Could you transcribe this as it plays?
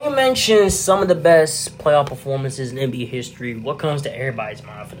mention some of the best playoff performances in NBA history, what comes to everybody's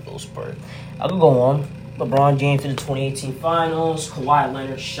mind for the most part? I could go on. LeBron James in the 2018 Finals, Kawhi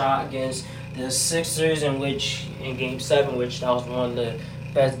Leonard's shot against the Sixers, in Game 7, which that was one of the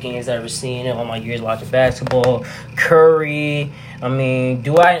best games I've ever seen in all my years watching basketball. Curry. Do we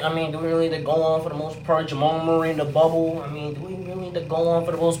really need to go on for the most part? Jamal Murray in the bubble. Do we really need to go on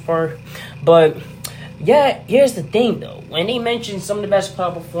for the most part? But yeah, here's the thing though. When they mention some of the best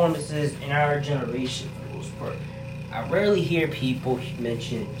playoff performances in our generation for the most part, I rarely hear people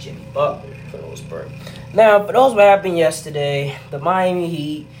mention Jimmy Butler for the most part. Now, for those what happened yesterday, the Miami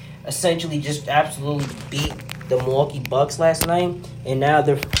Heat essentially just absolutely beat the Milwaukee Bucks last night, and now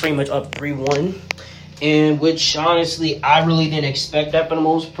they're pretty much up 3-1, in which honestly I really didn't expect that for the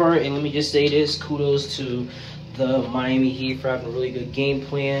most part. And let me just say this, kudos to the Miami Heat for having a really good game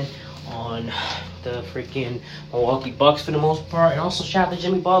plan on the freaking Milwaukee Bucks for the most part, and also shout out to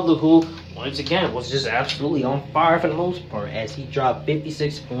Jimmy Butler, who once again was just absolutely on fire for the most part, as he dropped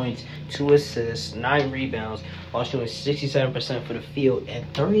 56 points, 2 assists, 9 rebounds, while shooting 67% for the field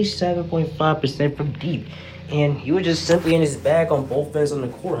and 37.5% from deep. And he was just simply in his bag on both ends on the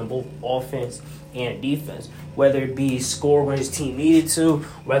court, on both offense and defense. Whether it be score when his team needed to,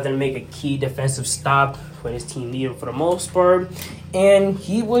 whether to make a key defensive stop when his team needed for the most part. And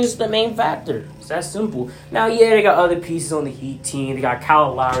he was the main factor. It's that simple. Now, yeah, they got other pieces on the Heat team. They got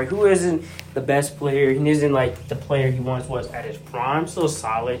Kyle Lowry, who isn't the best player. He isn't like the player he once was at his prime. Still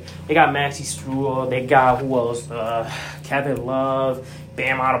solid. They got Maxey Strudel. They got, who else? Kevin Love,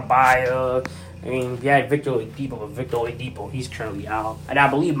 Bam Adebayo. Yeah, Victor Oladipo, he's currently out. And I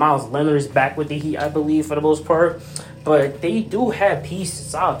believe Miles Leonard is back with the Heat, I believe, for the most part. But they do have pieces,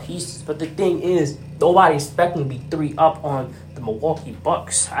 solid pieces. But the thing is, nobody expecting to be 3 up on the Milwaukee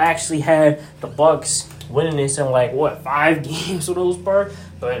Bucks. I actually had the Bucks winning this in 5 games for those part.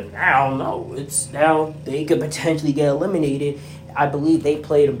 But I don't know. It's now they could potentially get eliminated. I believe they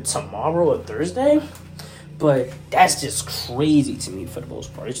play them tomorrow or Thursday. But that's just crazy to me for the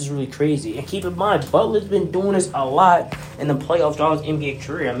most part. It's just really crazy. And keep in mind, Butler's been doing this a lot in the playoffs throughout his NBA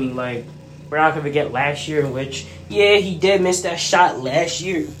career. We're not going to forget last year, in which, yeah, he did miss that shot last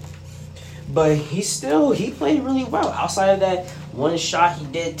year. But he played really well. Outside of that one shot he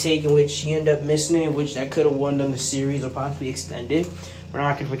did take, in which he ended up missing it, which that could have won them the series or possibly extended. We're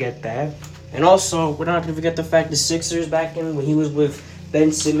not going to forget that. And also, we're not going to forget the fact the Sixers back in when he was with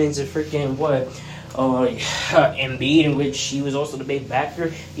Ben Simmons and freaking Embiid, in which he was also the big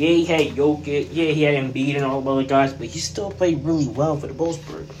backer. Yeah, he had Jokic. Yeah, he had Embiid and all the other guys, but he still played really well for the most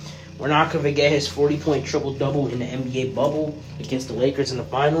part. We're not going to forget his 40-point triple-double in the NBA bubble against the Lakers in the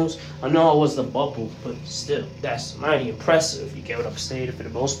finals. I know it was the bubble, but still, that's mighty impressive. You get what I'm saying for the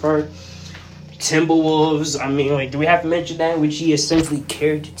most part. Timberwolves, do we have to mention that? Which he essentially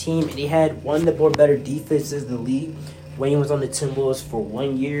carried the team, and he had one of the more better defenses in the league when he was on the Timberwolves for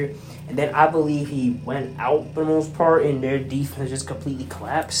 1 year. And then I believe he went out for the most part, and their defense just completely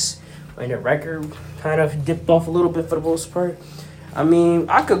collapsed. And their record kind of dipped off a little bit for the most part.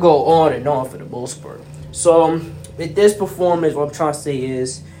 I could go on and on for the most part. So, with this performance, what I'm trying to say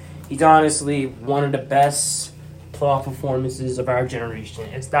is he's honestly one of the best playoff performances of our generation.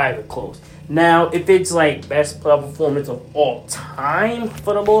 It's not even close. Now, if it's best playoff performance of all time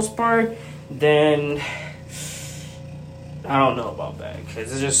for the most part, then I don't know about that,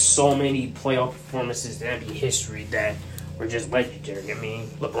 because there's just so many playoff performances in NBA history that were just legendary.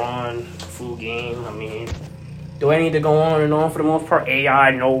 LeBron, full game. Do I need to go on and on for the most part? AI,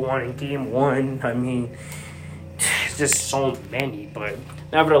 no one in game 1. It's just so many. But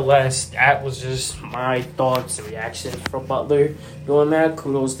nevertheless, that was just my thoughts and reactions for Butler doing that.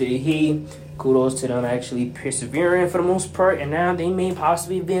 Kudos to the Heat. Kudos to them actually persevering for the most part. And now they may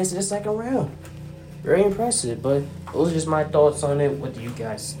possibly advance to the second round. Very impressive, but those are just my thoughts on it. What do you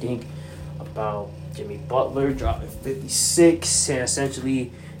guys think about Jimmy Butler dropping 56 and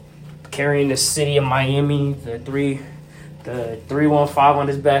essentially carrying the city of Miami, the 315 on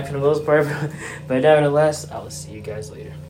his back for the most part? But nevertheless, I will see you guys later.